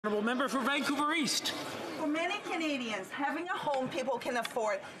Honourable member for Vancouver East. For many Canadians, having a home people can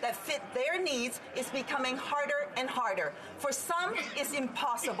afford that fit their needs is becoming harder and harder. For some, it's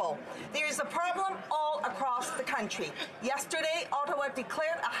impossible. There is a problem all across the country. Yesterday, Ottawa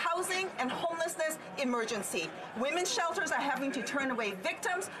declared a housing and homelessness emergency. Women's shelters are having to turn away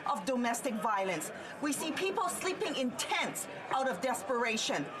victims of domestic violence. We see people sleeping in tents out of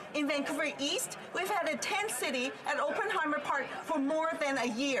desperation. In Vancouver East, we've had a tent city at Oppenheimer Park for more than a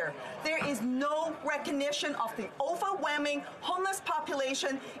year. There is no recognition of the overwhelming homeless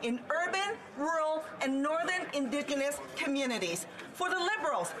population in urban, rural, and northern indigenous communities. For the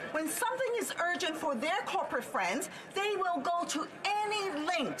Liberals, when something is urgent for their corporate friends, they will go to any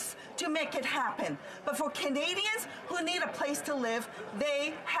lengths to make it happen. But for Canadians who need a place to live,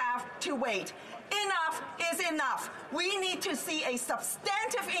 they have to wait. Enough is enough. We need to see a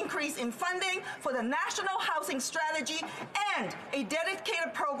substantive increase in funding for the National Housing Strategy and a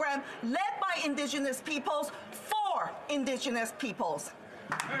dedicated program led by Indigenous peoples for Indigenous peoples.